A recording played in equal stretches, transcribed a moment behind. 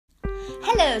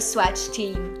Hello Swatch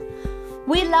team!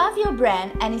 We love your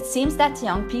brand and it seems that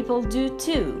young people do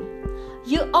too.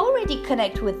 You already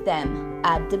connect with them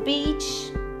at the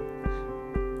beach,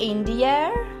 in the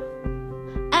air,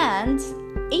 and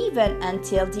even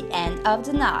until the end of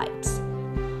the night.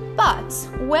 But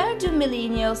where do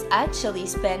millennials actually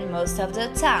spend most of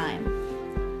their time?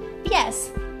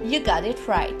 Yes, you got it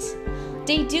right.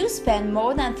 They do spend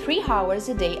more than 3 hours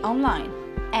a day online.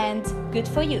 And good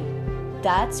for you.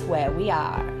 That's where we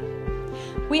are.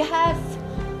 We have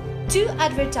 2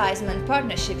 advertisement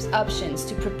partnerships options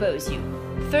to propose you.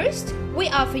 First, we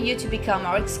offer you to become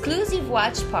our exclusive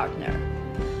watch partner.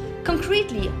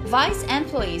 Concretely, Vice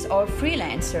employees or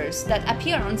freelancers that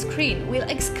appear on screen will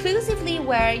exclusively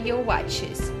wear your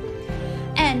watches.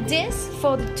 And this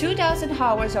for the 2,000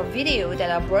 hours of video that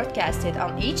are broadcasted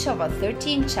on each of our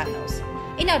 13 channels.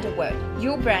 In other words,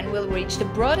 your brand will reach the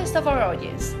broadest of our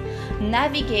audience,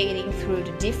 navigating through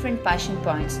the different passion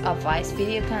points of Vice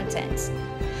video content.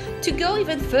 To go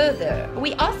even further,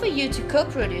 we offer you to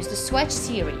co-produce the Swatch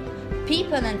series,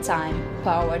 People and Time,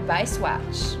 powered by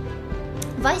Swatch.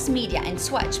 Vice Media and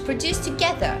Swatch produce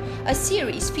together a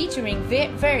series featuring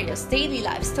various daily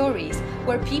life stories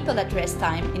where people address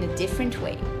time in a different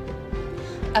way.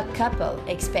 A couple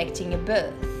expecting a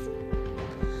birth.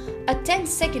 A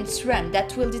 10-second run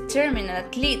that will determine an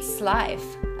athlete's life.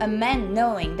 A man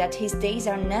knowing that his days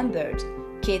are numbered.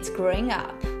 Kids growing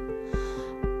up.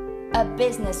 A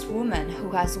businesswoman who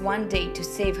has one day to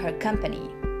save her company.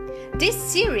 This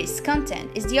series content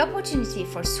is the opportunity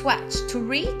for Swatch to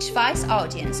reach Vice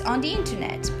audience on the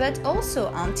internet but also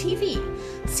on TV,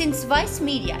 since Vice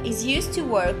Media is used to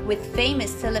work with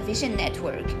famous television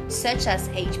networks such as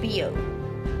HBO.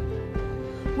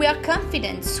 We are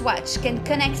confident Swatch can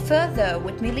connect further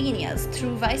with millennials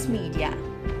through Vice Media.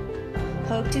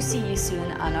 Hope to see you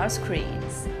soon on our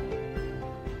screens.